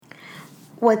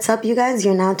What's up, you guys?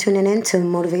 You're now tuning in to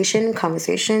Motivation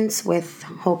Conversations with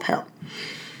Hope Hill.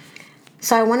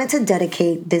 So I wanted to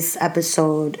dedicate this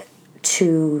episode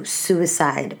to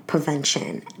suicide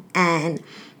prevention. And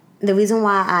the reason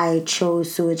why I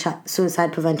chose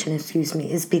suicide prevention,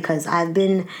 is because I've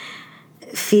been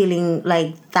feeling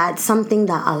like that's something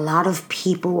that a lot of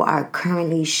people are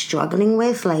currently struggling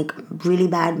with, like really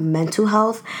bad mental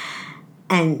health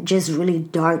and just really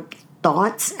dark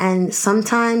thoughts. And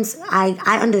sometimes I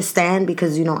understand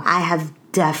because, I have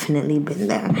definitely been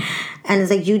there. And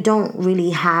it's like you don't really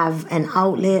have an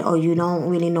outlet, or you don't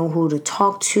really know who to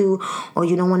talk to, or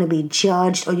you don't want to be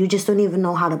judged, or you just don't even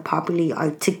know how to properly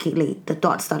articulate the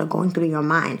thoughts that are going through your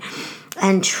mind.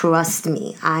 And trust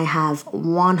me, I have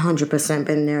 100%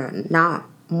 been there, not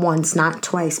once, not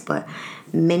twice, but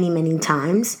many, many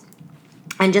times.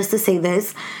 And just to say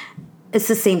this, it's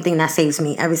the same thing that saves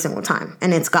me every single time,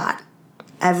 and it's God.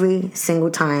 Every single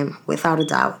time, without a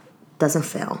doubt, doesn't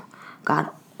fail. God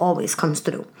always comes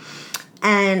through.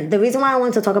 And the reason why I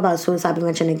want to talk about suicide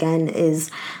prevention again is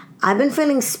I've been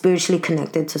feeling spiritually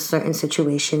connected to certain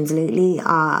situations lately.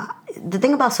 The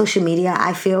thing about social media,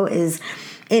 I feel, is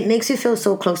it makes you feel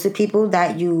so close to people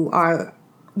that you are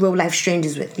real life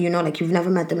strangers with. Like you've never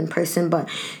met them in person, but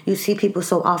you see people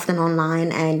so often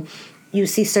online, and you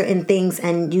see certain things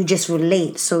and you just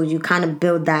relate. So you kind of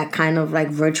build that kind of like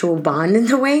virtual bond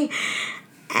in a way.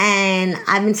 And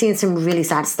I've been seeing some really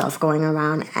sad stuff going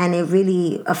around, and it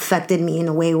really affected me in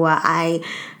a way where I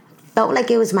felt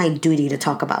like it was my duty to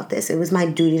talk about this. It was my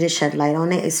duty to shed light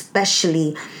on it,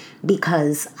 especially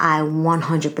because I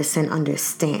 100%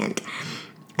 understand.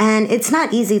 And it's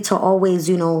not easy to always,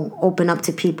 open up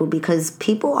to people because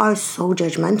people are so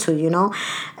judgmental,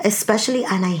 especially,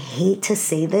 and I hate to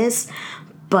say this,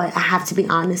 but I have to be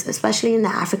honest, especially in the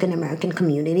African American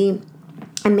community.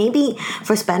 And maybe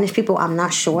for Spanish people, I'm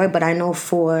not sure, but I know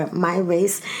for my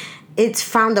race, it's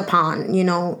frowned upon,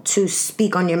 to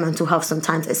speak on your mental health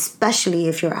sometimes, especially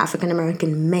if you're African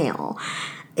American male.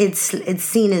 It's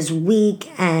seen as weak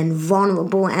and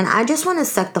vulnerable, and I just want to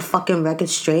set the fucking record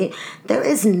straight. There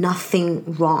is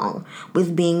nothing wrong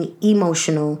with being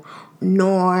emotional,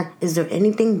 nor is there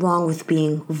anything wrong with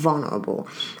being vulnerable.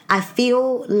 I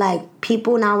feel like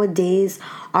people nowadays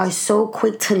are so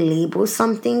quick to label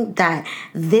something that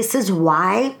this is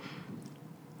why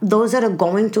those that are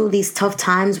going through these tough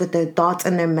times with their thoughts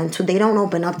and their mental, they don't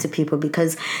open up to people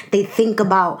because they think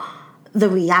about the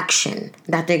reaction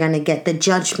that they're going to get, the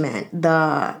judgment,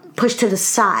 the push to the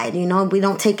side. We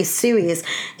don't take it serious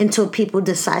until people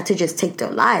decide to just take their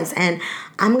lives. And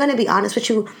I'm going to be honest with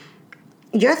you,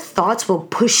 your thoughts will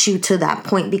push you to that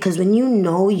point, because when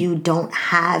you don't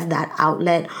have that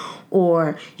outlet,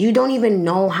 or you don't even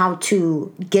know how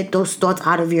to get those thoughts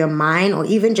out of your mind, or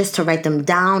even just to write them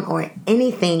down or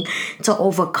anything to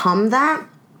overcome that,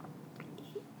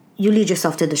 you lead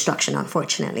yourself to destruction,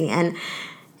 unfortunately. And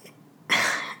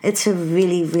it's a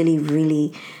really, really,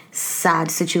 really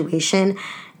sad situation.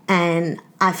 And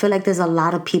I feel like there's a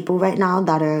lot of people right now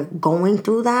that are going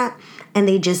through that, and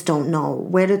they just don't know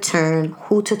where to turn,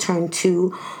 who to turn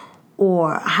to,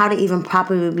 or how to even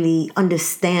properly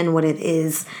understand what it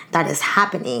is that is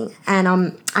happening. And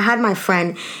I had my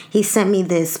friend, he sent me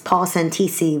this Paul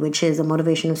Santisi, which is a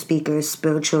motivational speaker,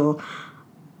 spiritual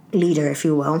leader, if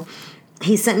you will.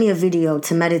 He sent me a video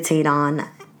to meditate on,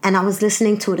 and I was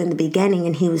listening to it in the beginning,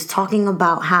 and he was talking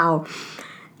about how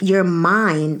your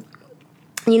mind,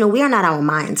 we are not our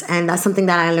minds. And that's something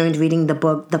that I learned reading the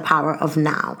book, The Power of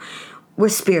Now. We're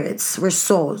spirits, we're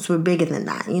souls, we're bigger than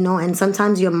that, and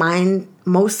sometimes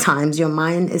most times your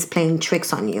mind is playing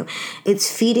tricks on you.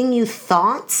 It's feeding you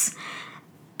thoughts.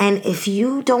 And if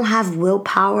you don't have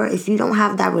willpower, if you don't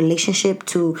have that relationship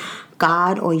to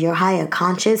God or your higher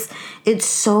conscious, it's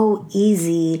so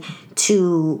easy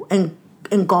to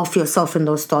engulf yourself in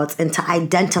those thoughts and to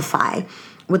identify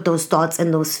with those thoughts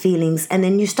and those feelings. And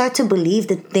then you start to believe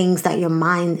the things that your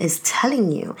mind is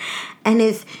telling you. And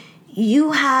if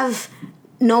you have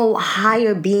no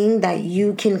higher being that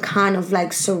you can kind of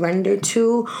like surrender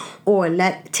to or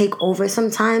let take over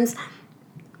sometimes,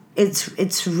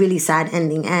 it's really sad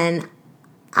ending. And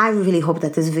I really hope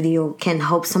that this video can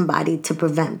help somebody to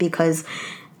prevent, because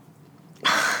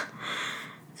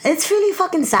it's really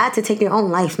fucking sad to take your own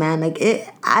life, man.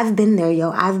 I've been there,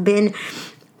 yo. I've been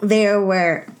there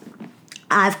where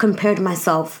I've compared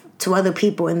myself to other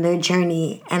people in their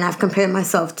journey, and I've compared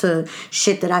myself to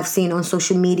shit that I've seen on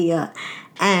social media,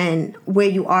 and where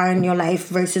you are in your life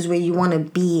versus where you want to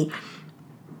be.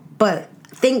 But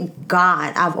thank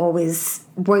God I've always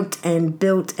worked and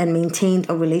built and maintained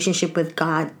a relationship with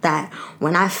God that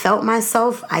when I felt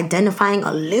myself identifying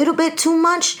a little bit too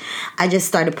much, I just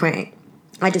started praying.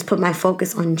 I just put my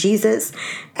focus on Jesus,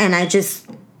 and I just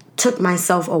took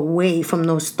myself away from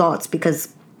those thoughts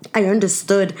because I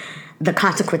understood the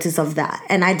consequences of that.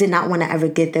 And I did not want to ever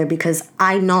get there because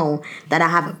I know that I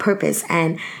have a purpose.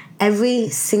 And every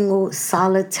single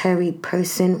solitary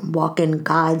person walking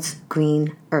God's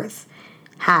green earth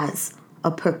has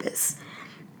a purpose.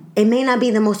 It may not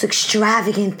be the most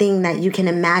extravagant thing that you can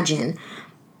imagine,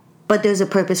 but there's a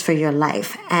purpose for your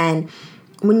life. And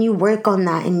when you work on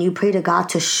that and you pray to God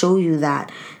to show you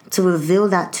that, to reveal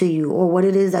that to you, or what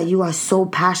it is that you are so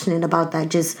passionate about that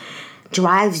just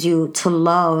drives you to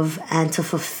love and to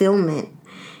fulfillment,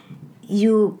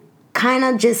 you kind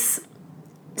of just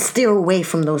steer away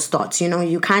from those thoughts.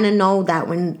 You kind of know that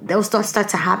when those thoughts start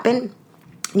to happen,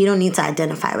 you don't need to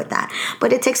identify with that.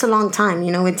 But it takes a long time.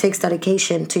 It takes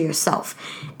dedication to yourself.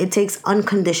 It takes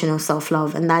unconditional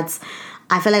self-love. And I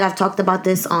feel like I've talked about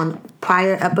this on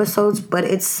prior episodes, but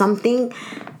it's something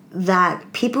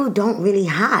that people don't really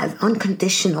have.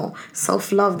 Unconditional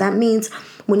self-love. That means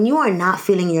when you are not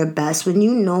feeling your best, when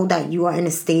you know that you are in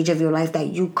a stage of your life that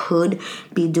you could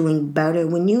be doing better,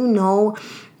 when you know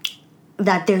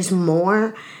that there's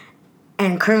more,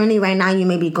 and currently right now you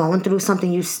may be going through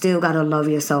something, you still gotta love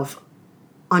yourself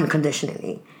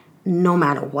unconditionally, no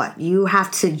matter what. You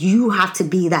have to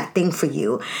be that thing for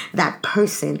you, that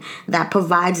person that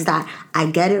provides that. I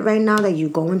get it right now that you're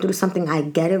going through something. I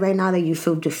get it right now that you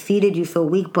feel defeated, you feel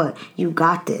weak, but you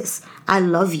got this. I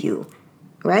love you,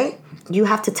 right? You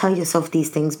have to tell yourself these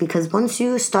things, because once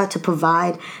you start to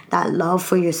provide that love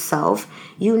for yourself,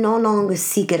 you no longer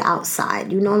seek it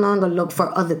outside. You no longer look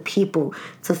for other people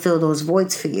to fill those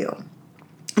voids for you.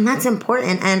 And that's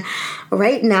important. And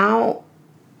right now,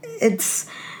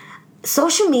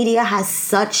 social media has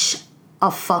such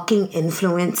a fucking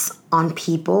influence on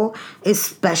people,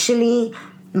 especially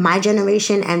my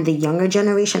generation and the younger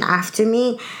generation after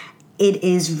me. It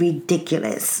is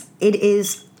ridiculous. It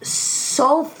is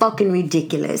so fucking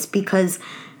ridiculous, because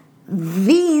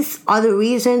these are the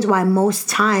reasons why most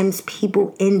times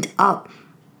people end up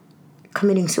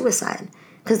committing suicide,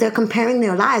 because they're comparing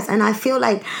their lives. And I feel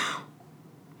like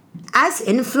as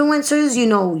influencers,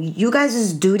 you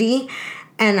guys' duty,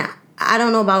 and I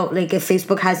don't know about like if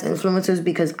Facebook has influencers,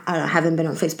 because I haven't been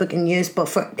on Facebook in years, but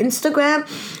for Instagram,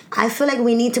 I feel like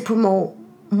we need to promote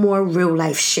more real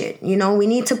life shit. We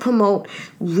need to promote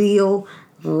real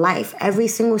life, every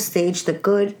single stage, the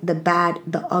good, the bad,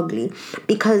 the ugly.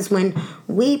 Because when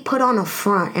we put on a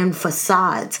front and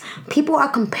facades, people are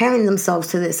comparing themselves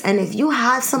to this. And if you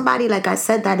have somebody, like I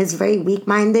said, that is very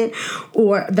weak-minded,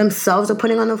 or themselves are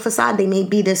putting on a facade, they may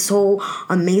be this whole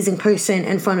amazing person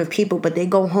in front of people, but they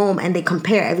go home and they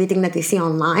compare everything that they see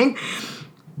online.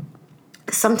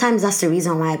 Sometimes that's the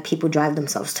reason why people drive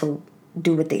themselves to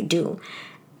do what they do.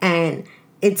 And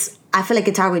I feel like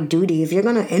it's our duty. If you're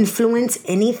going to influence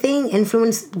anything,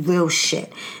 influence real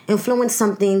shit. Influence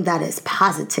something that is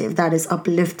positive, that is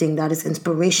uplifting, that is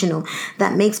inspirational,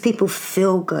 that makes people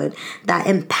feel good, that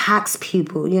impacts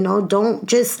people. Don't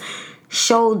just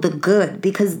show the good,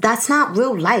 because that's not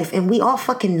real life, and we all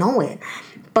fucking know it.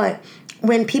 But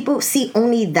when people see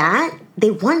only that, they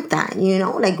want that,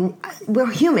 like we're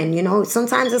human,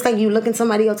 sometimes it's like you look in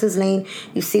somebody else's lane,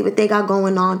 you see what they got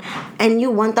going on, and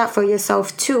you want that for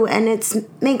yourself too. And it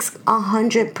makes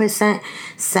 100%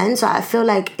 sense. So I feel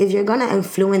like if you're gonna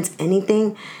influence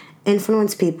anything,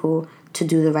 influence people to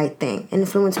do the right thing,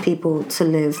 influence people to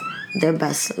live their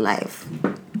best life.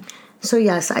 So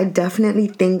yes, I definitely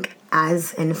think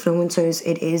as influencers,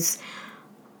 it is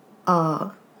a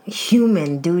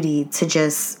human duty to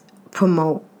just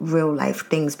promote real life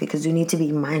things, because you need to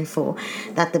be mindful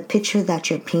that the picture that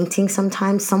you're painting,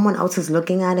 sometimes someone else is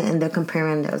looking at it and they're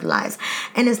comparing their lives.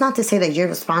 And it's not to say that you're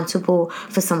responsible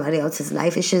for somebody else's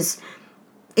life. It's just,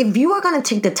 if you are going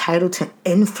to take the title to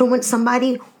influence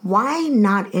somebody, why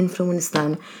not influence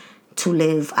them to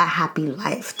live a happy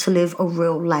life, to live a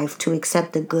real life, to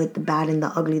accept the good, the bad, and the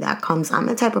ugly that comes? I'm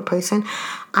the type of person,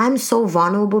 I'm so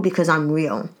vulnerable because I'm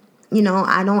real.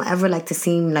 I don't ever like to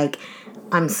seem like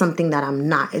I'm something that I'm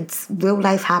not. It's real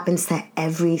life happens to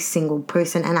every single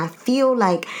person. And I feel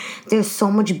like there's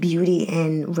so much beauty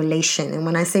in relation. And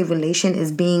when I say relation, is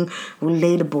being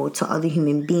relatable to other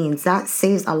human beings. That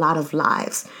saves a lot of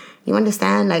lives. You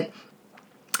understand? Like,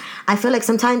 I feel like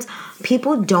sometimes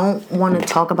people don't want to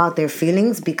talk about their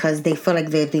feelings because they feel like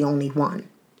they're the only one.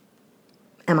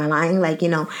 Am I lying? Like,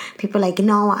 people are like,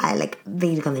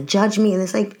 they're going to judge me. And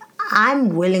it's like,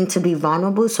 I'm willing to be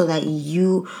vulnerable so that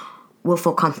you will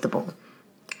feel comfortable.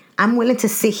 I'm willing to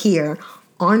sit here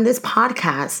on this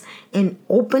podcast and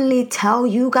openly tell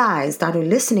you guys that are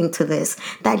listening to this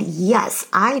that yes,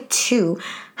 I too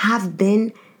have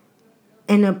been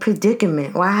in a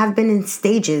predicament, or I have been in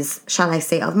stages, shall I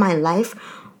say, of my life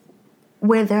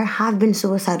where there have been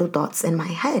suicidal thoughts in my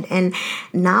head. And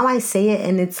now I say it,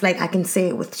 and it's like I can say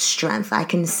it with strength. I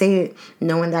can say it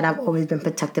knowing that I've always been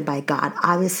protected by God.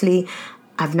 Obviously,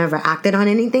 I've never acted on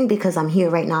anything because I'm here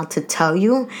right now to tell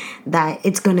you that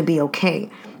it's going to be okay.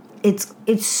 It's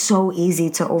so easy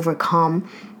to overcome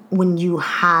when you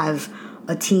have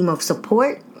a team of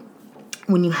support,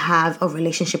 when you have a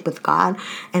relationship with God,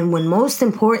 and when most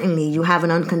importantly, you have an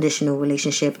unconditional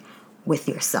relationship with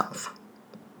yourself.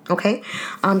 Okay?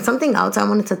 Something else I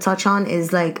wanted to touch on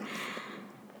is like,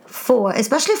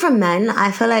 especially for men,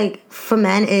 I feel like for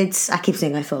men, I keep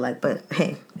saying I feel like, but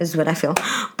hey, this is what I feel.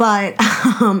 But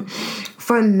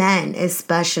for men,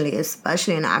 especially in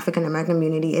the African American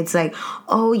community, it's like,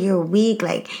 oh, you're weak.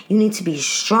 Like, you need to be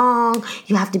strong.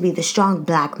 You have to be the strong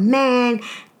black man.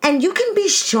 And you can be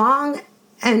strong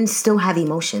and still have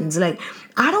emotions. Like,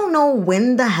 I don't know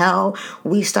when the hell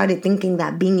we started thinking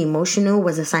that being emotional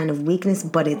was a sign of weakness,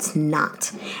 but it's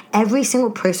not. Every single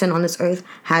person on this earth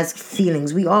has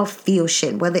feelings. We all feel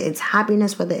shit, whether it's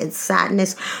happiness, whether it's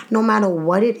sadness, no matter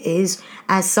what it is.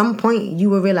 At some point, you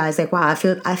will realize, like, wow, I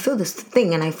feel this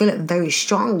thing, and I feel it very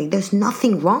strongly. There's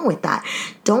nothing wrong with that.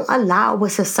 Don't allow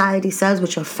what society says,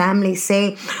 what your family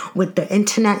say, what the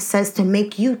internet says to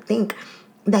make you think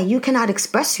that you cannot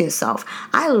express yourself.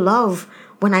 I love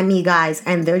when I meet guys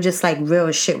and they're just like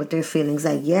real shit with their feelings.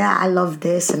 Like, yeah, I love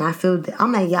this and I feel that.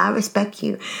 I'm like, yeah, I respect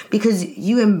you because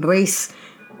you embrace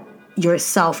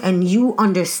yourself and you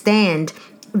understand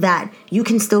that you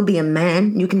can still be a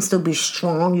man, you can still be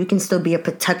strong, you can still be a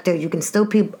protector, you can still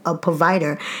be a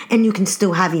provider, and you can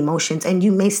still have emotions. And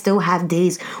you may still have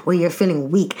days where you're feeling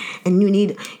weak and you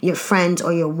need your friends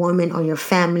or your woman or your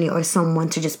family or someone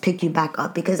to just pick you back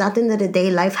up, because at the end of the day,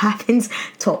 life happens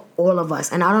to all of us.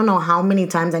 And I don't know how many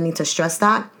times I need to stress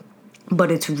that,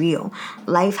 but it's real.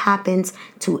 Life happens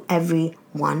to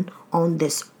everyone on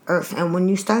this earth. And when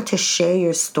you start to share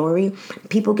your story,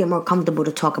 people get more comfortable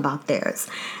to talk about theirs.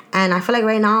 And I feel like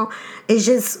right now it's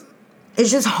just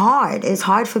hard. It's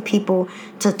hard for people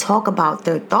to talk about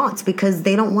their thoughts because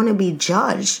they don't want to be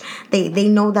judged. They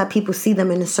know that people see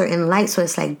them in a certain light. So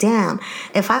it's like, damn,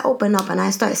 if I open up and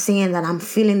I start seeing that I'm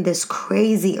feeling this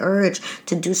crazy urge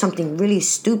to do something really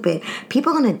stupid,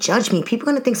 people are going to judge me. People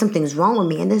are going to think something's wrong with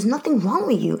me. And there's nothing wrong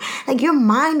with you. Like, your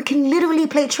mind can literally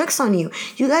play tricks on you.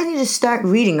 You guys need to start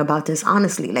reading about this,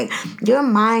 honestly. Like, your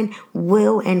mind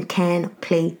will and can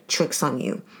play tricks on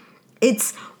you.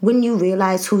 It's when you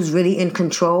realize who's really in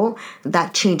control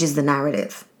that changes the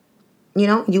narrative. You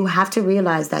know, you have to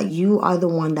realize that you are the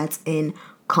one that's in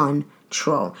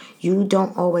control. You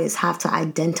don't always have to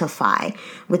identify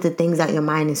with the things that your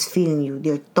mind is feeding you.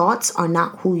 Your thoughts are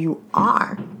not who you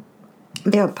are.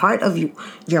 They're a part of you,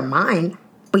 your mind,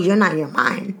 but you're not your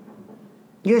mind.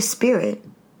 You're spirit.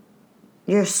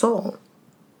 You're soul.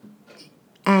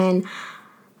 And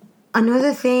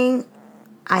another thing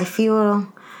I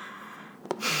feel...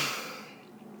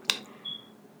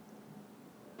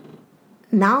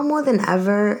 now more than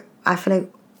ever, I feel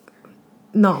like,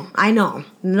 no, I know,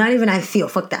 not even I feel,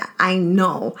 fuck that. I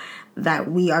know that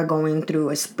we are going through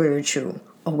a spiritual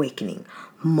awakening.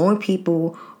 More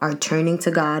people are turning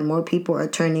to God. More people are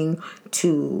turning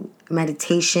to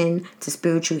meditation, to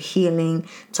spiritual healing,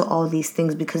 to all these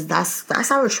things, because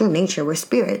that's our true nature. We're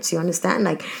spirits, you understand?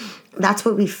 Like, that's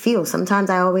what we feel. Sometimes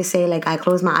I always say, like, I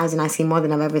close my eyes and I see more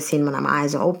than I've ever seen when my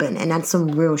eyes are open. And that's some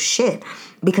real shit,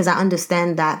 because I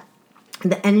understand that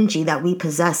the energy that we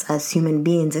possess as human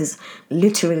beings is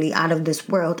literally out of this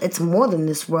world. It's more than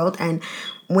this world. And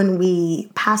when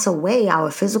we pass away, our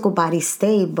physical bodies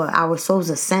stay, but our souls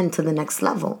ascend to the next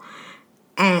level.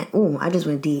 And, I just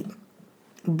went deep.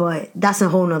 But that's a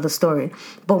whole nother story.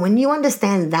 But when you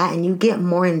understand that and you get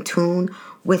more in tune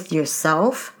with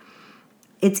yourself,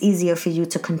 it's easier for you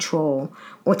to control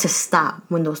or to stop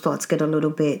when those thoughts get a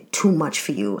little bit too much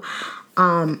for you.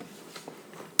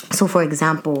 So, for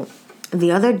example,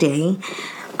 the other day,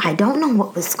 I don't know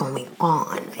what was going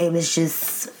on. It was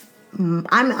just,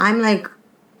 I'm like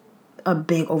a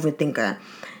big overthinker,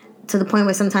 to the point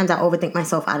where sometimes I overthink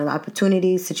myself out of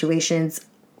opportunities, situations,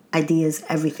 ideas,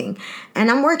 everything. And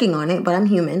I'm working on it, but I'm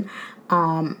human.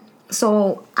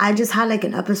 So I just had like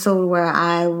an episode where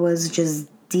I was just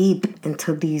deep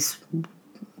into these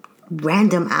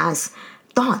random ass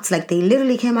thoughts. Like, they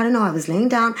literally came out of nowhere. I was laying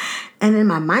down and then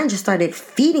my mind just started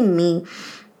feeding me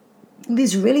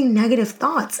these really negative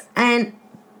thoughts. And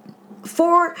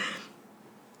for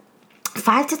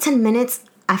 5 to 10 minutes,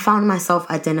 I found myself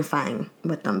identifying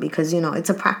with them because, it's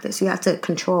a practice. You have to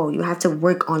control. You have to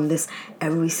work on this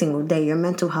every single day. Your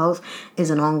mental health is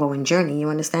an ongoing journey. You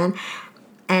understand?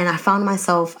 And I found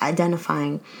myself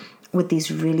identifying with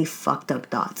these really fucked up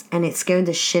thoughts. And it scared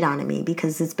the shit out of me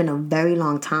because it's been a very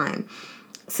long time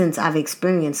since I've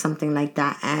experienced something like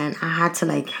that. And I had to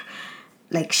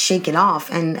like shake it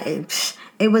off. And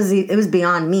it was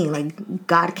beyond me. Like,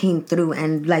 God came through,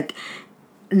 and like,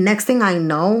 next thing I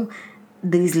know,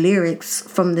 these lyrics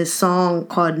from this song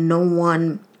called No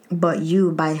One But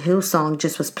You by Hillsong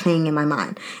just was playing in my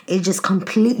mind. It just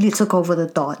completely took over the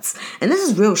thoughts. And this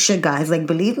is real shit, guys. Like,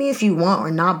 believe me if you want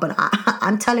or not, but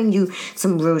I'm telling you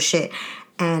some real shit.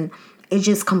 And it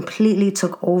just completely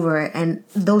took over. And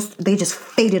they just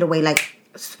faded away like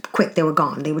quick. They were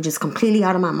gone. They were just completely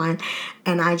out of my mind.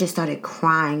 And I just started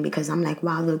crying because I'm like,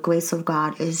 wow, the grace of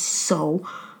God is so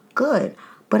good.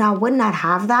 But I would not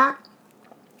have that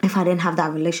if I didn't have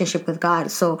that relationship with God.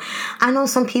 So I know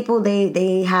some people,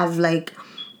 they have like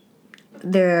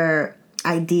their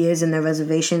ideas and their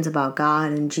reservations about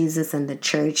God and Jesus and the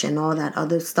church and all that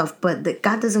other stuff, but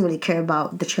God doesn't really care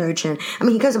about the church. And I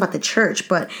mean, he cares about the church,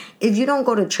 but if you don't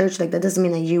go to church, like, that doesn't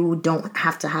mean that you don't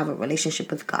have to have a relationship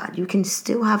with God. You can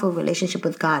still have a relationship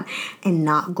with God and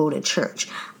not go to church.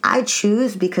 I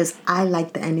choose because I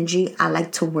like the energy. I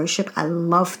like to worship. I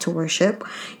love to worship.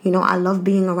 I love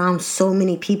being around so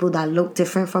many people that look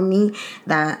different from me,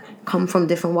 that come from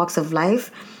different walks of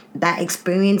life, that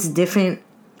experience different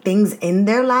things in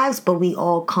their lives, but we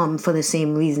all come for the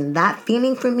same reason. That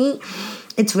feeling for me,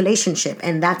 it's relationship.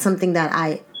 And that's something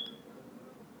that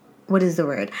what is the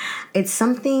word? It's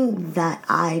something that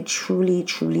I truly,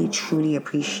 truly, truly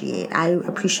appreciate. I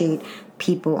appreciate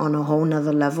people on a whole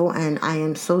nother level. And I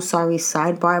am so sorry,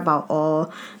 sidebar, about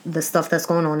all the stuff that's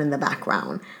going on in the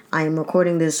background. I am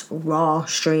recording this raw,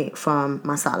 straight from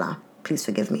masala. Please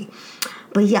forgive me.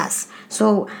 But yes,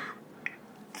 so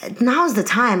now's the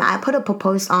time. I put up a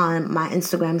post on my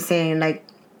Instagram saying, like,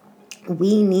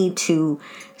 we need to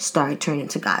start turning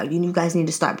to God. You guys need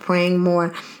to start praying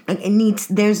more. Like,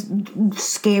 there's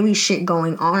scary shit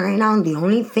going on right now. And the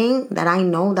only thing that I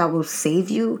know that will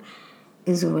save you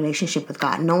is a relationship with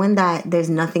God. Knowing that there's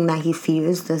nothing that he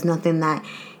fears. There's nothing that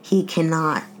he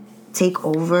cannot take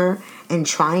over and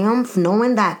triumph.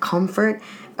 Knowing that comfort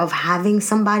of having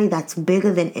somebody that's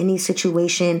bigger than any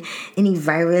situation, any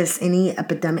virus, any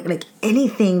epidemic, like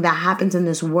anything that happens in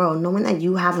this world, knowing that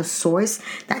you have a source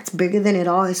that's bigger than it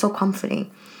all is so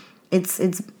comforting. It's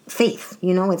faith,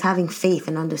 it's having faith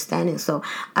and understanding. So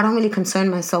I don't really concern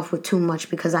myself with too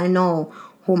much because I know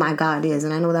who my God is,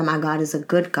 and I know that my God is a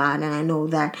good God, and I know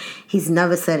that he's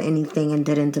never said anything and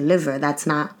didn't deliver. That's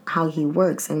not how he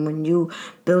works. And when you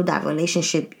build that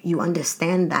relationship, you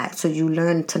understand that, so you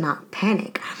learn to not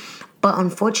panic. But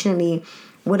unfortunately,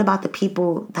 what about the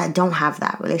people that don't have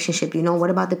that relationship? What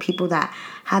about the people that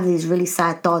have these really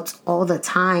sad thoughts all the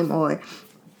time, or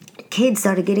kids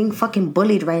that are getting fucking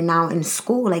bullied right now in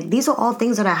school? Like, these are all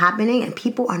things that are happening, and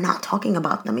people are not talking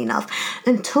about them enough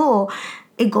until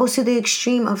it goes to the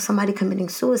extreme of somebody committing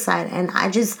suicide. And I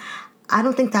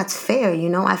don't think that's fair.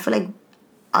 I feel like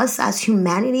us as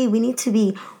humanity, we need to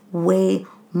be way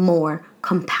more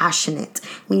compassionate.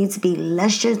 We need to be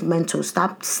less judgmental.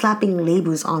 Stop slapping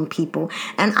labels on people.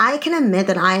 And I can admit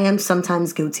that I am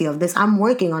sometimes guilty of this. I'm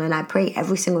working on it. I pray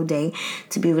every single day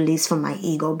to be released from my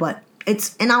ego, but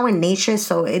it's in our nature,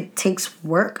 so it takes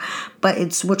work, but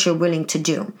it's what you're willing to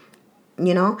do.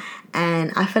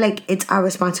 And I feel like it's our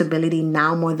responsibility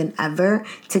now more than ever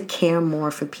to care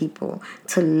more for people,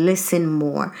 to listen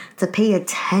more, to pay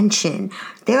attention.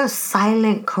 There are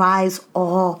silent cries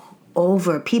all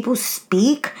over. People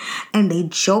speak and they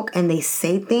joke and they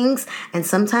say things, and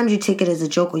sometimes you take it as a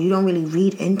joke or you don't really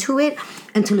read into it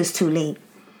until it's too late.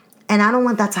 And I don't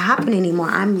want that to happen anymore.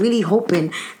 I'm really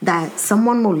hoping that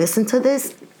someone will listen to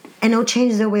this and it'll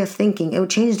change their way of thinking. It'll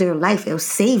change their life. It'll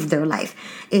save their life.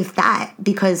 If that,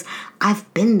 because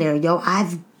I've been there, yo.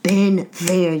 I've been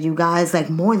there, you guys. Like,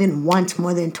 more than once,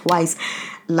 more than twice,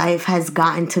 life has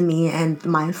gotten to me and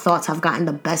my thoughts have gotten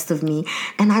the best of me.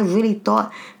 And I really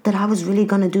thought that I was really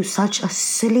going to do such a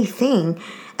silly thing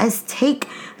as take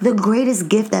the greatest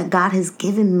gift that God has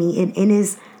given me in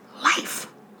his life.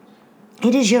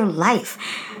 It is your life.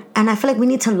 And I feel like we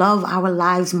need to love our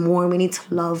lives more. We need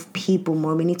to love people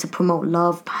more. We need to promote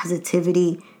love,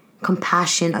 positivity,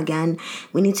 compassion again.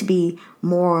 We need to be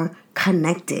more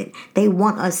connected. They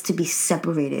want us to be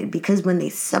separated because when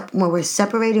we're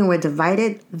separated and we're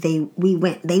divided, we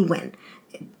win. They win.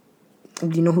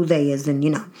 You know who they is, then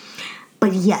you know.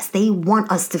 But yes, they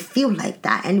want us to feel like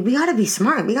that. And we gotta be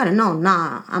smart. We gotta know,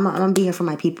 I'm gonna be here for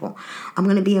my people. I'm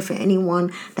gonna be here for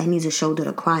anyone that needs a shoulder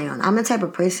to cry on. I'm the type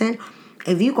of person,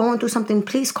 if you're going through something,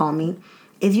 please call me.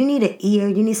 If you need an ear,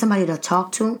 you need somebody to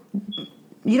talk to,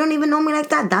 you don't even know me like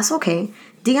that, that's okay.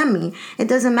 DM me. It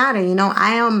doesn't matter,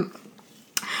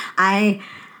 I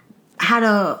had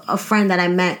a friend that I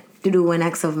met through an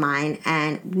ex of mine,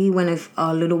 and we went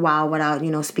a little while without,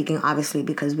 speaking, obviously,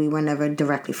 because we were never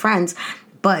directly friends.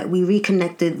 But we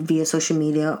reconnected via social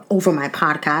media over my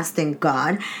podcast, thank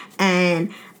God.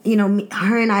 And,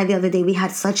 her and I the other day, we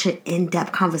had such an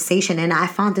in-depth conversation. And I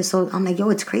found this I'm like, yo,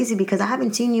 it's crazy because I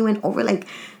haven't seen you in over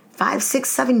 5, 6,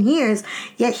 7 years.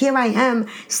 Yet here I am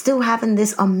still having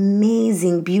this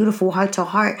amazing, beautiful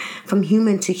heart-to-heart from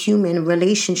human to human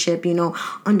relationship,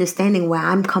 understanding where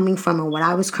I'm coming from and what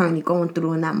I was currently going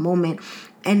through in that moment.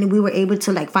 And we were able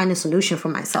to find a solution for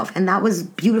myself. And that was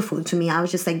beautiful to me. I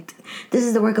was just like, this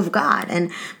is the work of God.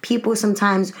 And people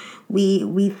sometimes,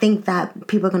 we think that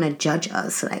people are going to judge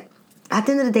us. At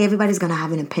the end of the day, everybody's going to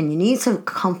have an opinion. You need to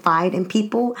confide in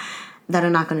people that are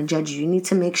not going to judge you. You need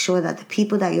to make sure that the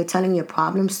people that you're telling your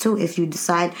problems to, if you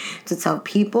decide to tell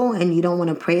people and you don't want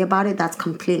to pray about it, that's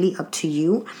completely up to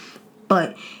you.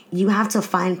 But you have to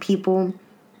find people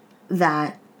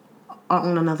that are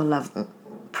on another level,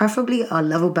 preferably a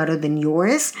level better than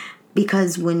yours.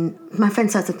 Because when my friend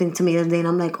said something to me the other day, and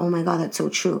I'm like, oh my God, that's so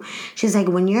true. She's like,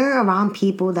 when you're around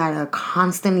people that are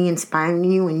constantly inspiring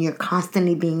you and you're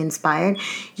constantly being inspired,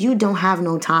 you don't have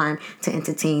no time to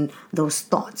entertain those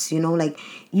thoughts.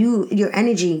 Your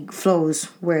energy flows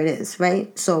where it is,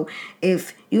 right? So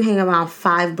if you hang around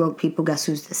 5 broke people, guess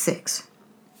who's the 6?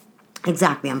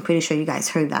 Exactly. I'm pretty sure you guys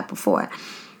heard that before.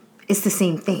 It's the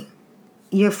same thing.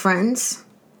 Your friends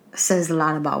says a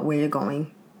lot about where you're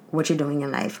going, what you're doing in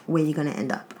life, where you're going to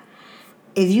end up.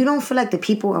 If you don't feel like the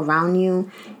people around you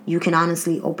can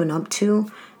honestly open up to,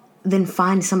 then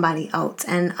find somebody else.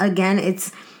 And again,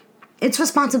 it's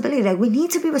responsibility. We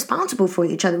need to be responsible for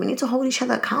each other. We need to hold each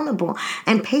other accountable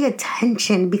and pay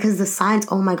attention, because the signs,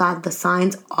 oh my God, the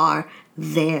signs are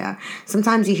there.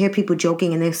 Sometimes you hear people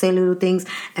joking and they say little things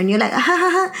and you're like,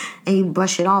 and you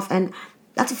brush it off. And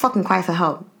that's a fucking cry for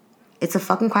help. It's a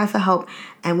fucking cry for help,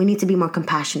 and we need to be more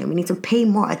compassionate. We need to pay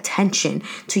more attention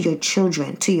to your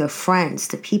children, to your friends,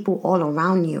 to people all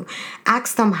around you.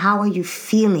 Ask them, how are you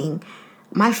feeling?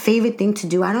 My favorite thing to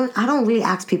do, I don't really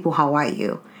ask people, how are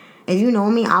you? If you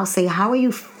know me, I'll say, how are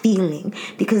you feeling?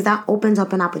 Because that opens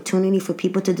up an opportunity for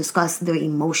people to discuss their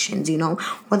emotions,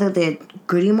 whether they're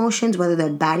good emotions, whether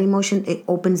they're bad emotions, it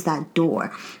opens that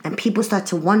door. And people start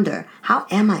to wonder, how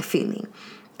am I feeling?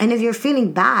 And if you're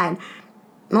feeling bad,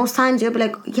 most times you'll be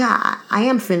like, yeah, I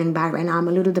am feeling bad right now. I'm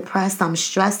a little depressed. I'm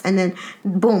stressed. And then,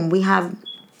 boom, we have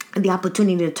the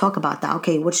opportunity to talk about that.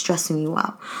 Okay, what's stressing you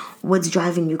out? What's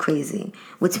driving you crazy?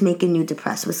 What's making you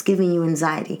depressed? What's giving you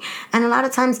anxiety? And a lot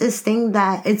of times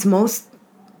it's most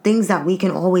things that we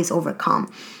can always overcome.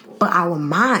 But our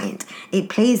mind, it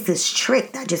plays this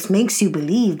trick that just makes you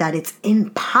believe that it's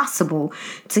impossible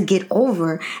to get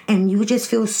over. And you just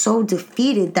feel so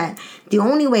defeated that the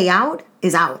only way out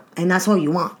is out. And that's all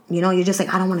you want. You're just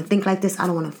like, I don't want to think like this. I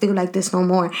don't want to feel like this no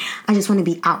more. I just want to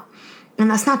be out. And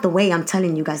that's not the way. I'm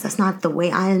telling you guys, that's not the way.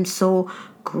 I am so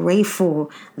grateful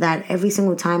that every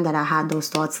single time that I had those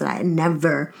thoughts, that I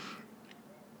never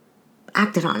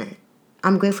acted on it.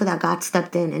 I'm grateful that God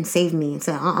stepped in and saved me and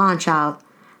said, child,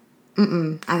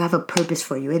 I have a purpose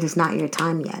for you. It is not your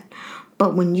time yet.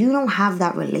 But when you don't have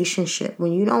that relationship,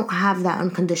 when you don't have that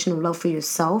unconditional love for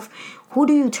yourself, who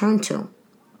do you turn to?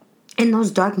 In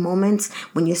those dark moments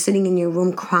when you're sitting in your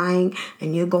room crying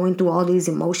and you're going through all these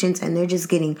emotions and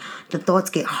the thoughts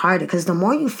get harder, because the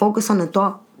more you focus on the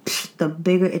thought, the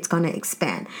bigger it's going to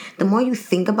expand. The more you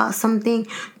think about something,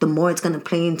 the more it's going to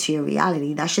play into your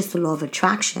reality. That's just the law of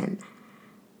attraction.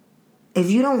 If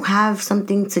you don't have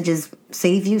something to just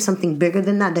save you, something bigger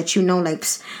than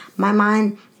that my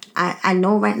mind, I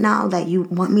know right now that you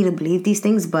want me to believe these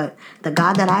things, but the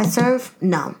God that I serve,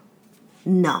 no.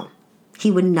 He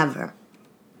would never.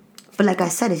 But like I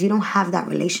said, if you don't have that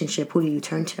relationship, who do you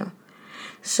turn to?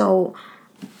 So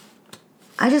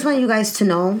I just want you guys to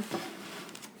know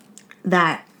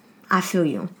that I feel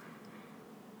you.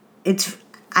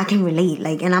 I can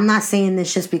relate. And I'm not saying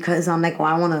this just because I'm like,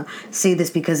 I want to say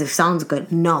this because it sounds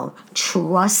good. No,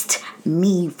 trust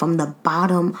me from the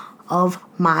bottom of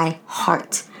my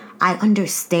heart. I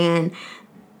understand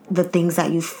the things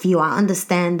that you feel. I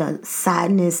understand the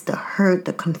sadness, the hurt,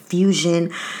 the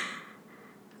confusion,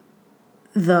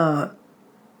 the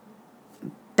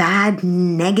bad,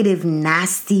 negative,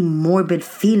 nasty, morbid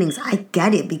feelings. I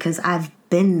get it because I've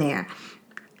been there.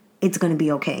 it's going to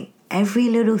be okay. Every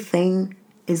little thing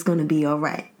is going to be all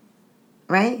right.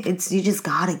 Right? You just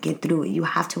got to get through it. You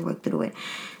have to work through it.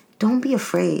 Don't be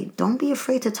afraid. Don't be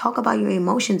afraid to talk about your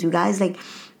emotions, you guys. Like,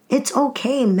 it's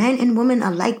okay. Men and women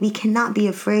alike, we cannot be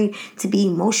afraid to be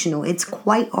emotional. It's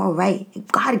quite all right.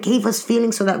 God gave us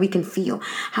feelings so that we can feel.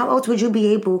 How else would you be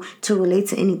able to relate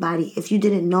to anybody if you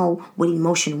didn't know what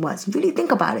emotion was? Really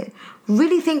think about it.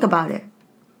 Really think about it.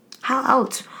 How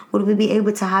else would we be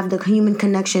able to have the human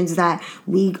connections that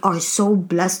we are so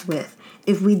blessed with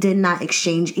if we did not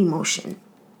exchange emotion?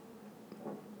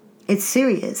 It's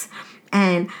serious.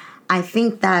 And I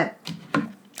think that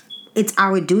it's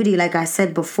our duty, like I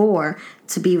said before,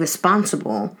 to be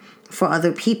responsible for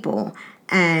other people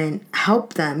and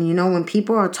help them. You know, when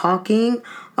people are talking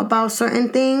about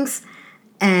certain things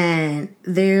and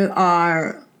you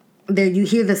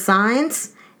hear the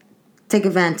signs, take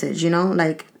advantage,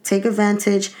 take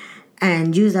advantage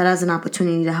and use that as an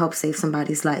opportunity to help save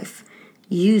somebody's life.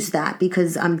 Use that,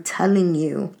 because I'm telling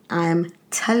you,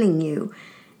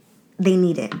 they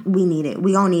need it. We need it.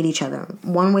 We all need each other.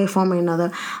 One way, form, or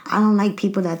another. I don't like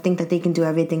people that think that they can do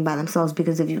everything by themselves,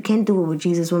 because if you can't do it with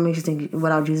Jesus,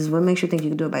 without Jesus, what makes you think you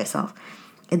can do it by yourself?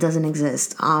 It doesn't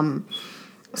exist.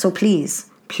 So please,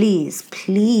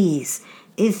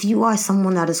 if you are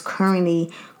someone that is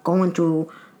currently going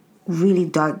through really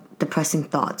dark, depressing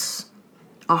thoughts,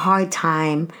 a hard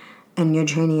time in your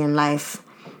journey in life,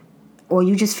 or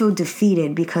you just feel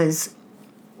defeated because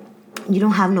you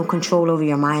don't have no control over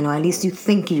your mind, or at least you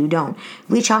think you don't,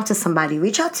 reach out to somebody.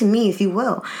 Reach out to me, if you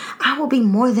will. I will be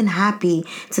more than happy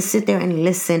to sit there and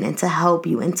listen and to help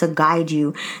you and to guide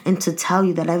you and to tell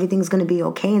you that everything's going to be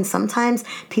okay. And sometimes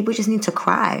people just need to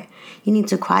cry. You need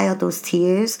to cry out those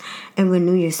tears and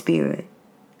renew your spirit.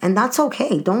 And that's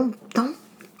okay. Don't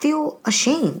feel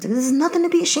ashamed. There's nothing to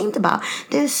be ashamed about.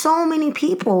 There's so many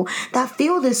people that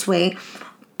feel this way,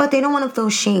 but they don't want to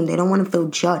feel shame. They don't want to feel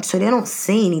judged. So they don't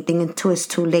say anything until it's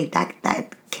too late.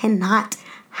 That cannot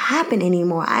happen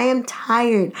anymore. I am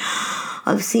tired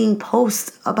of seeing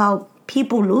posts about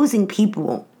people losing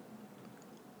people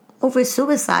over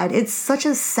suicide. It's such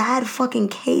a sad fucking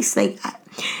case. Like,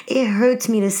 it hurts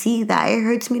me to see that. It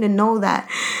hurts me to know that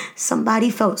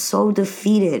somebody felt so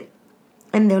defeated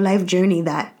in their life journey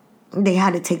that they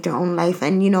had to take their own life.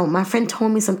 And, my friend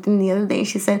told me something the other day.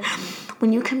 She said,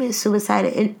 when you commit suicide,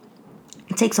 it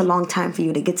takes a long time for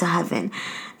you to get to heaven,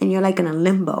 and you're like in a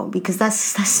limbo, because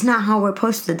that's not how we're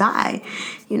supposed to die.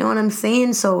 You know what I'm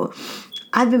saying? So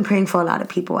I've been praying for a lot of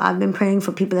people. I've been praying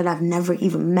for people that I've never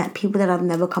even met, people that I've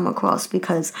never come across,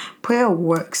 because prayer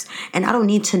works. And I don't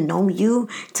need to know you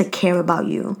to care about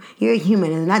you. You're a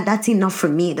human, and that's enough for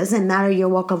me. It doesn't matter your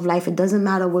walk of life. It doesn't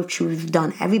matter what you've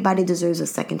done. Everybody deserves a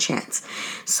second chance.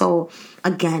 So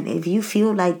again, if you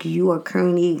feel like you are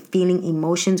currently feeling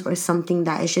emotions or something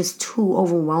that is just too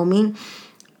overwhelming,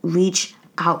 reach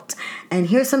out. And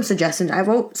here's some suggestions. I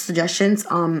wrote suggestions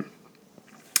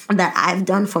that I've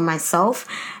done for myself,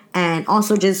 and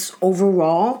also just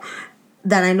overall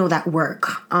that I know that work.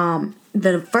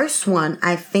 The first one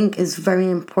I think is very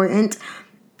important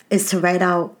is to write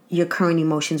out your current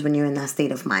emotions when you're in that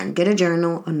state of mind. Get a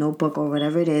journal, a notebook, or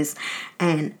whatever it is,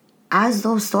 and as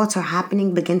those thoughts are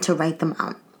happening, begin to write them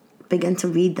out. Begin to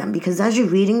read them, because as you're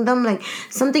reading them, like,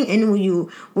 something in you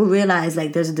will realize,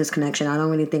 like, there's a disconnection. I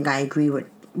don't really think I agree with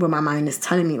what my mind is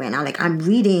telling me right now. Like, I'm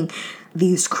reading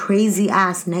these crazy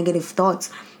ass negative thoughts,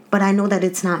 but I know that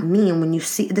it's not me. And when you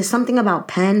see, there's something about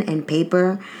pen and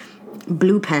paper,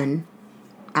 blue pen,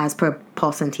 as per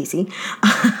Pulse and TC,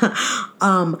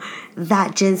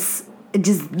 that just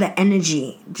the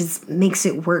energy just makes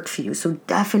it work for you. So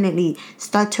definitely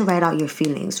start to write out your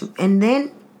feelings, and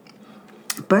then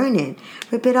burn it,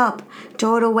 rip it up,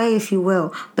 throw it away, if you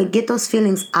will, but get those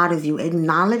feelings out of you.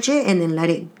 Acknowledge it and then let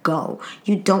it go.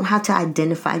 You don't have to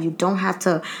identify. You don't have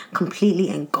to completely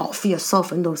engulf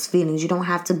yourself in those feelings. You don't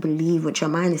have to believe what your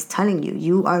mind is telling you.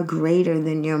 You are greater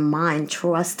than your mind.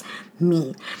 Trust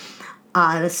me.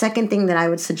 The second thing that I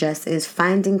would suggest is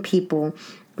finding people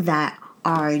that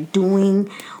are doing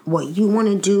what you want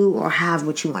to do or have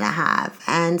what you want to have.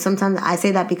 And sometimes I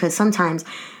say that because sometimes,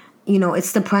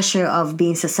 it's the pressure of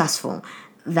being successful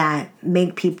that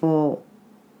make people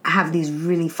have these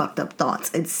really fucked up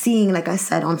thoughts. It's seeing, like I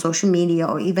said, on social media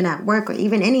or even at work or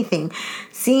even anything,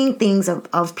 seeing things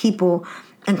of people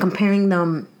and comparing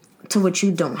them to what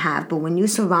you don't have. But when you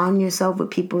surround yourself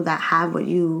with people that have what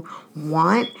you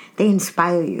want, they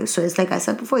inspire you. So it's like I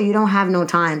said before, you don't have no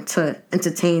time to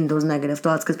entertain those negative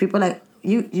thoughts, because people are like,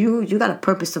 you got a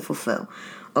purpose to fulfill.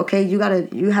 Okay, you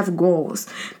have goals.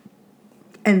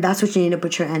 And that's what you need to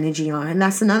put your energy on. And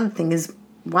that's another thing, is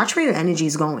watch where your energy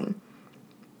is going.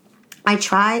 I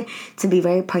try to be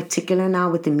very particular now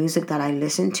with the music that I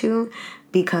listen to,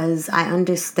 because I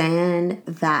understand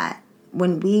that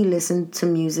when we listen to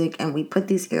music and we put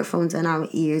these earphones in our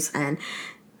ears, and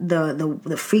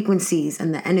the frequencies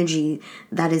and the energy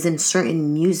that is in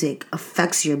certain music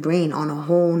affects your brain on a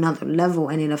whole nother level,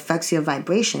 and it affects your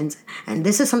vibrations. And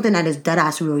this is something that is dead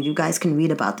ass real. You guys can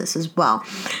read about this as well.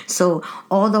 So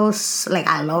all those, like,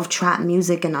 I love trap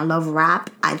music and I love rap.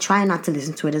 I try not to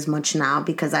listen to it as much now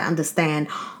because I understand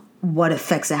what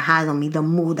effects it has on me, the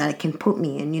mood that it can put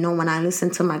me in. You know, when I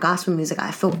listen to my gospel music, I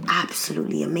feel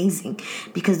absolutely amazing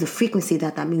because the frequency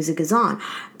that music is on.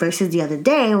 Versus the other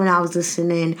day when I was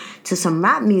listening to some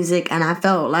rap music and I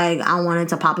felt like I wanted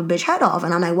to pop a bitch head off,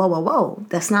 and I'm like, whoa,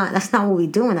 that's not what we're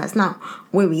doing. That's not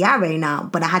where we are right now.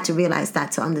 But I had to realize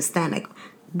that to understand, like,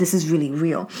 this is really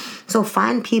real. So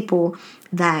find people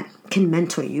that can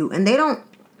mentor you, and they don't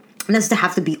necessarily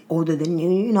have to be older than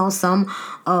you. You know, some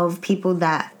of people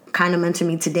that kind of mentor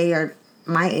me today are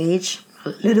my age, a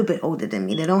little bit older than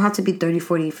me. They don't have to be 30,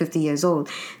 40, 50 years old.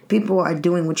 People are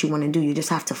doing what you want to do. You just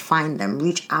have to find them,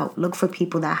 reach out, look for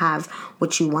people that have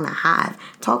what you want to have.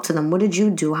 Talk to them. What did you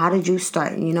do? How did you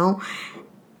start? You know,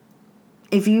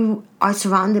 if you are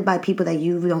surrounded by people that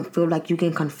you don't feel like you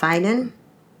can confide in,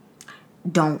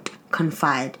 don't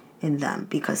confide in them,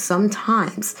 because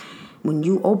sometimes when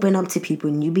you open up to people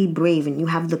and you be brave and you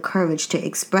have the courage to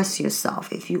express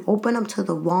yourself, if you open up to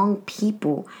the wrong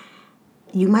people,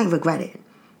 you might regret it.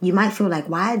 You might feel like,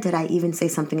 why did I even say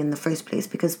something in the first place?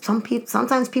 Because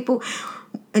sometimes people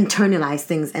internalize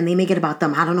things and they make it about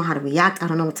them. I don't know how to react. I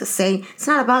don't know what to say. It's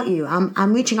not about you.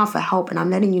 I'm reaching out for help, and I'm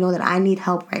letting you know that I need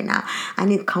help right now. I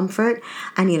need comfort.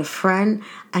 I need a friend.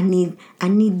 I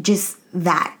need just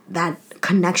that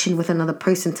connection with another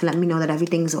person to let me know that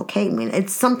everything's okay. I mean,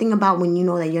 it's something about when you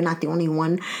know that you're not the only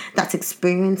one that's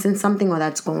experiencing something or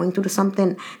that's going through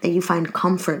something that you find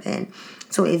comfort in.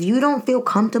 So if you don't feel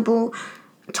comfortable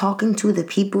talking to the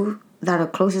people that are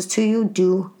closest to you,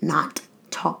 do not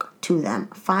talk to them.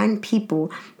 Find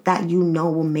people that you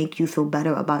know will make you feel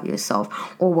better about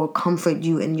yourself or will comfort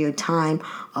you in your time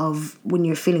of when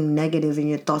you're feeling negative and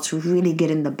your thoughts really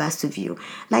getting the best of you.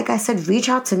 Like I said, reach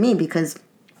out to me, because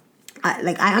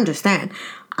I understand.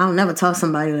 I'll never tell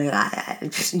somebody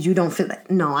like you don't feel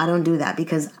like. No, I don't do that,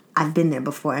 because I've been there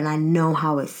before and I know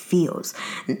how it feels.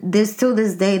 There's still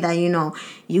this day that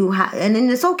you have, and then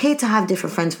it's okay to have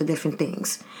different friends for different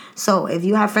things. So if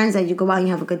you have friends that you go out and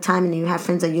you have a good time, and then you have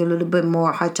friends that you're a little bit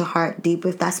more heart to heart deep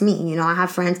with, that's me. I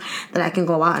have friends that I can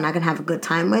go out and I can have a good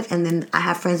time with, and then I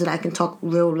have friends that I can talk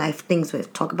real life things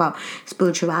with, talk about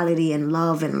spirituality and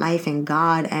love and life and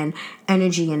God and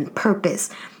energy and purpose.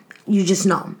 You just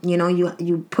know,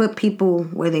 you put people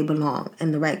where they belong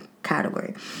in the right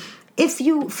category. If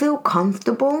you feel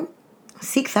comfortable,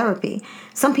 seek therapy.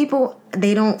 Some people,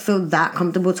 they don't feel that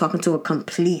comfortable talking to a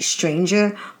complete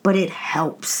stranger, but it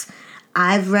helps.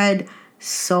 I've read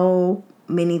so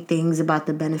many things about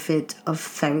the benefit of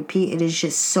therapy. It is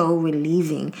just so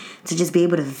relieving to just be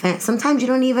able to vent. Sometimes you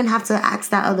don't even have to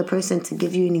ask that other person to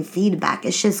give you any feedback.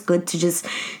 It's just good to just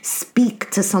speak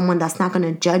to someone that's not going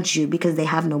to judge you because they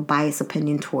have no biased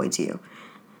opinion towards you.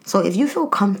 So if you feel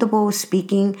comfortable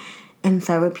speaking in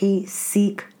therapy,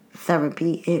 seek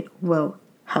therapy. It will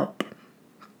help.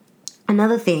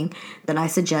 Another thing that I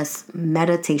suggest,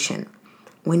 meditation.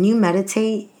 When you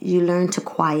meditate, you learn to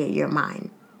quiet your mind.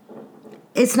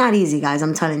 It's not easy, guys.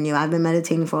 I'm telling you. I've been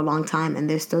meditating for a long time, and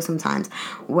there's still some times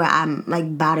where I'm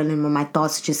like battling where my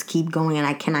thoughts just keep going and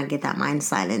I cannot get that mind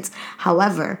silence.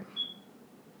 However,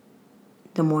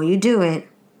 the more you do it,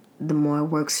 the more it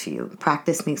works for you.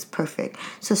 Practice makes perfect.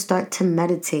 So start to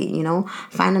meditate,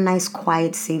 Find a nice,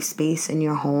 quiet, safe space in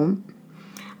your home.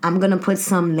 I'm going to put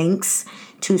some links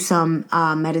to some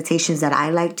meditations that I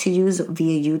like to use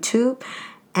via YouTube.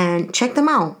 And check them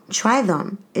out. Try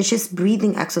them. It's just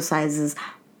breathing exercises.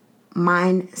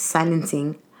 Mind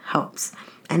silencing helps.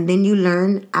 And then you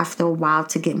learn after a while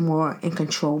to get more in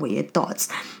control with your thoughts.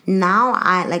 Now,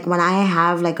 when I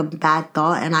have a bad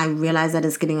thought and I realize that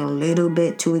it's getting a little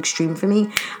bit too extreme for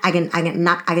me, I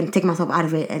can take myself out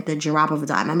of it at the drop of a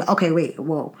dime. I'm like, okay, wait,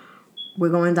 whoa. We're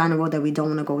going down a road that we don't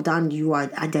want to go down. You are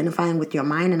identifying with your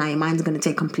mind, and now your mind's going to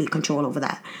take complete control over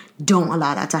that. Don't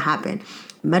allow that to happen.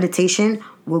 Meditation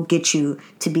will get you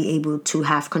to be able to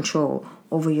have control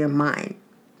over your mind.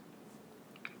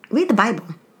 Read the Bible.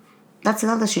 That's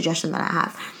another suggestion that I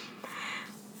have.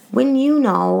 When you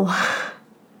know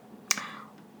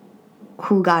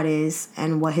who God is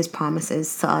and what his promise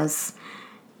is to us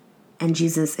and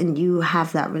Jesus, and you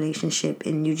have that relationship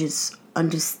and you just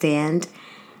understand,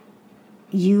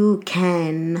 you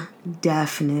can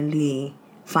definitely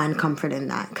find comfort in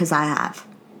that, because I have.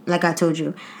 Like I told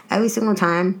you, every single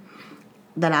time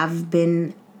that I've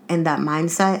been in that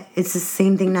mindset, it's the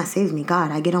same thing that saves me.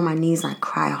 God, I get on my knees and I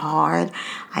cry hard.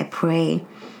 I pray.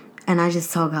 And I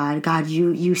just tell God, God,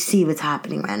 you see what's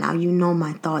happening right now. You know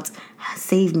my thoughts.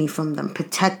 Save me from them.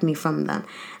 Protect me from them.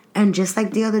 And just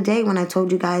like the other day when I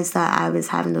told you guys that I was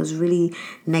having those really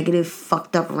negative,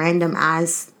 fucked up, random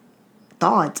ass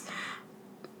thoughts,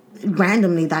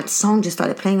 randomly that song just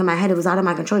started playing in my head. It was out of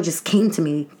my control. It just came to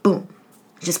me. Boom.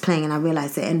 Just playing, and I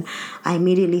realized it. And I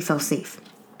immediately felt safe.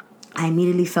 I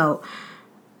immediately felt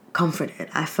comforted.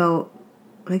 I felt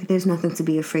like there's nothing to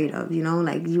be afraid of, you know?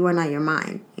 Like, you are not your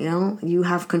mind, you know? You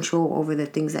have control over the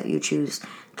things that you choose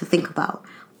to think about,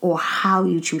 or how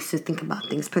you choose to think about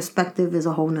things. Perspective is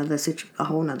a whole nother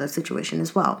situation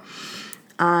as well.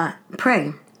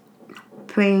 Pray.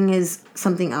 Praying is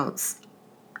something else.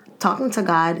 Talking to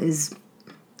God is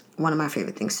one of my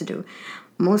favorite things to do.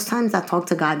 Most times I talk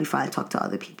to God before I talk to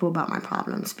other people about my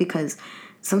problems, because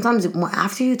sometimes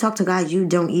after you talk to God, you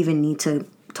don't even need to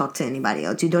talk to anybody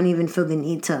else. You don't even feel the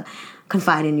need to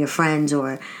confide in your friends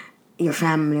or your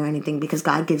family or anything, because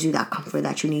God gives you that comfort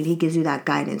that you need. He gives you that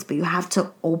guidance, but you have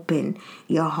to open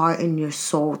your heart and your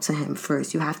soul to Him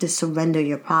first. You have to surrender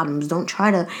your problems. Don't try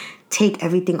to take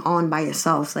everything on by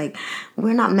yourselves. Like,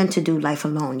 we're not meant to do life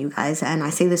alone, you guys. And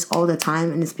I say this all the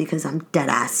time, and it's because I'm dead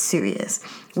ass serious.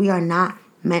 We are not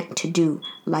meant to do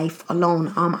life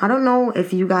alone. I don't know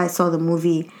if you guys saw the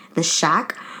movie The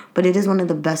Shack, but it is one of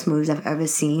the best movies I've ever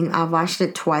seen. I've watched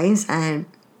it twice and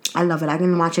I love it. I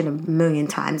can watch it a million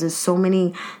times. There's so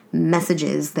many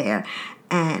messages there.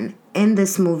 And in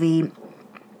this movie,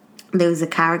 there's a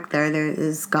character. There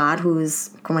is God, who is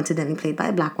coincidentally played by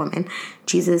a black woman,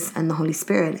 Jesus, and the Holy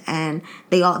Spirit. And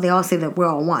they all say that we're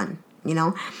all one, you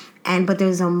know? But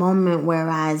there's a moment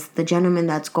whereas the gentleman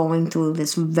that's going through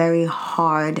this very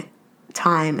hard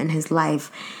time in his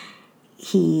life,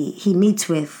 he meets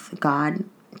with God,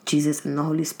 Jesus, and the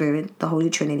Holy Spirit, the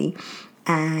Holy Trinity,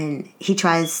 and he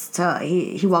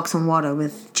walks on water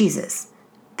with Jesus.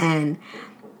 And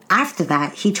after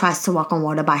that, he tries to walk on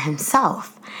water by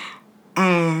himself.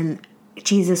 And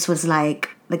Jesus was like,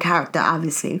 the character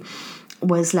obviously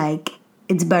was like,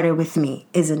 it's better with me,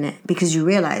 isn't it? Because you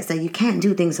realize that you can't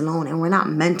do things alone, and we're not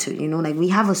meant to, you know? Like, we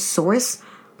have a source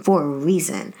for a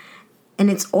reason.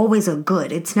 And it's always a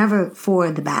good. It's never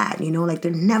for the bad, you know? Like,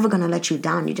 they're never going to let you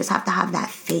down. You just have to have that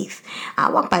faith. I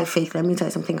walk by faith. Let me tell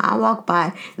you something. I walk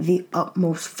by the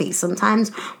utmost faith. Sometimes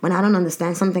when I don't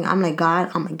understand something, I'm like, God,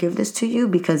 I'm going to give this to you,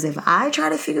 because if I try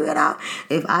to figure it out,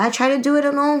 if I try to do it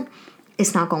alone,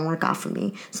 it's not going to work out for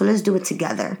me. So let's do it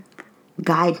together.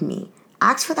 Guide me.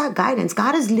 Ask for that guidance.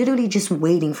 God is literally just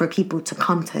waiting for people to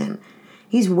come to Him.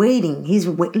 He's waiting. He's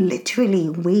literally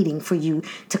waiting for you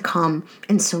to come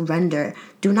and surrender.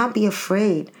 Do not be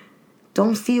afraid.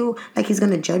 Don't feel like He's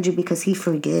going to judge you, because He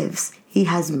forgives. He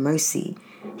has mercy.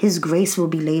 His grace will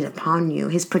be laid upon you.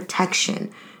 His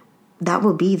protection, that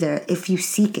will be there if you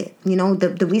seek it. You know,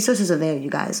 the resources are there, you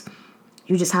guys.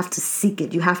 You just have to seek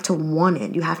it. You have to want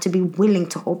it. You have to be willing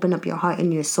to open up your heart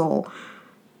and your soul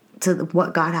to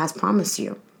what God has promised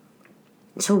you.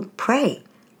 So pray.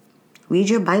 Read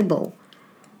your Bible.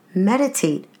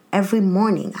 Meditate every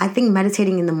morning. I think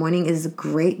meditating in the morning is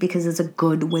great, because it's a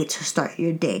good way to start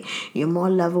your day. You're more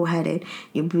level-headed.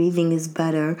 Your breathing is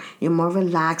better. You're more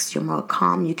relaxed. You're more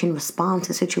calm. You can respond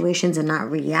to situations and not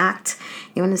react.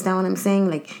 You understand what I'm saying?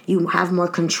 Like, you have more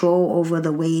control over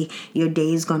the way your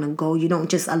day is going to go. You don't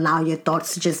just allow your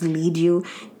thoughts to just lead you.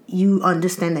 You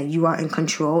understand that you are in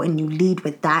control, and you lead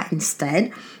with that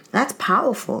instead. That's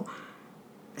powerful.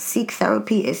 Seek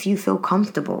therapy if you feel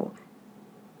comfortable.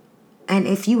 And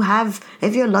if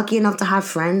you're lucky enough to have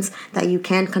friends that you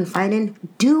can confide in,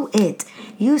 do it.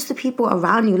 Use the people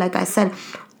around you. Like I said,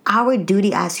 our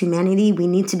duty as humanity, we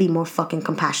need to be more fucking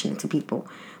compassionate to people.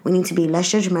 We need to be less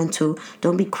judgmental.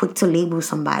 Don't be quick to label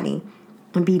somebody,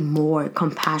 and be more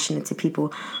compassionate to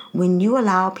people. When you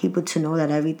allow people to know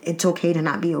that it's okay to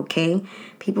not be okay,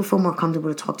 people feel more comfortable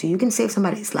to talk to you. You can save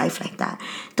somebody's life like that.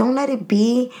 Don't let it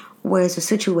be where it's a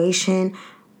situation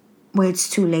where it's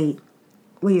too late,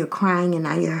 where you're crying and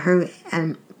now you're hurt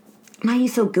and now you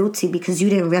feel guilty because you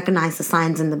didn't recognize the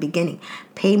signs in the beginning.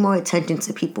 Pay more attention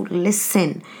to people.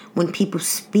 Listen when people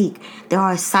speak. There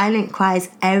are silent cries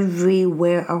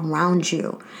everywhere around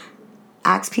you.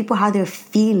 Ask people how they're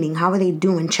feeling. How are they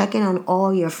doing? Check in on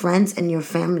all your friends and your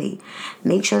family.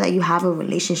 Make sure that you have a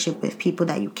relationship with people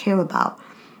that you care about.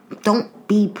 Don't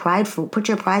be prideful. Put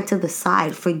your pride to the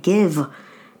side. Forgive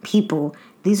people.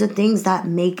 These are things that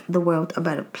make the world a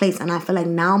better place. And I feel like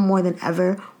now more than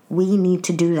ever, We need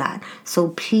to do that. So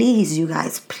please, you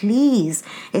guys, please,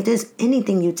 if there's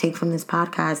anything you take from this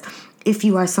podcast, if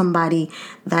you are somebody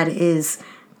that is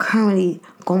currently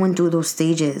going through those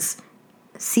stages,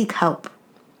 seek help.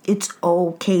 It's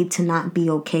okay to not be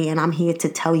okay, and I'm here to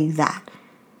tell you that.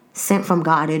 Sent from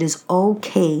God, it is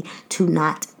okay to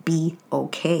not be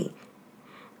okay.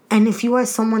 And if you are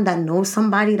someone that knows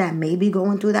somebody that may be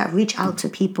going through that, reach out to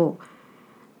people.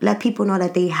 Let people know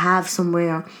that they have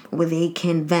somewhere where they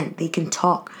can vent, they can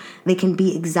talk, they can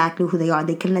be exactly who they are,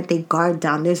 they can let their guard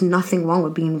down. There's nothing wrong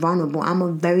with being vulnerable. I'm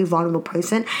a very vulnerable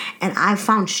person, and I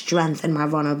found strength in my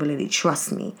vulnerability.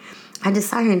 Trust me. I just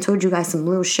sat here and told you guys some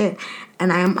real shit,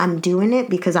 and I'm doing it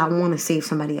because I want to save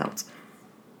somebody else.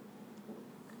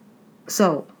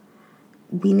 So,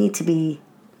 we need to be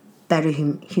better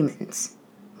humans.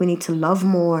 We need to love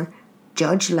more,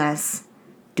 judge less,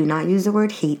 do not use the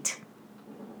word hate,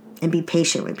 and be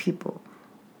patient with people.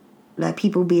 Let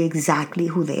people be exactly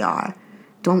who they are.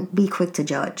 Don't be quick to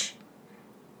judge.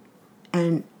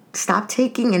 And stop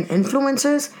taking in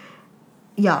influencers.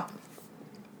 Yeah.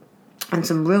 And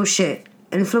some real shit.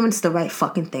 Influence the right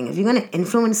fucking thing. If you're going to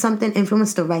influence something,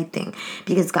 influence the right thing.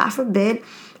 Because God forbid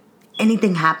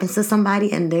anything happens to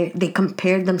somebody and they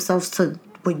compare themselves to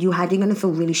what you had, you're going to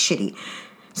feel really shitty.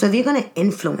 So if you're going to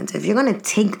influence, if you're going to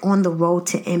take on the role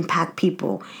to impact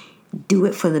people, do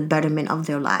it for the betterment of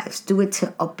their lives. Do it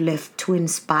to uplift, to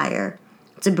inspire,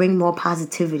 to bring more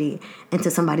positivity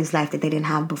into somebody's life that they didn't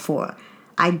have before.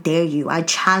 I dare you. I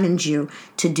challenge you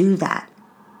to do that.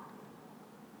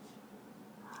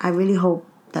 I really hope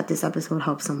that this episode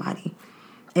helped somebody.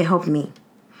 It helped me.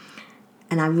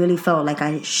 And I really felt like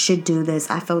I should do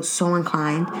this. I felt so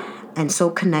inclined and so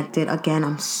connected. Again,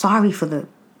 I'm sorry for the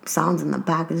sounds in the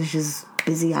back. It's just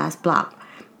busy ass block.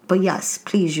 But yes,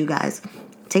 please, you guys,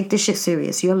 take this shit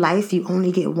serious. Your life, you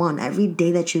only get one. Every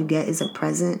day that you get is a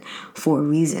present for a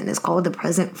reason. It's called the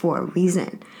present for a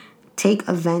reason. Take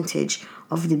advantage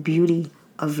of the beauty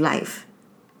of life.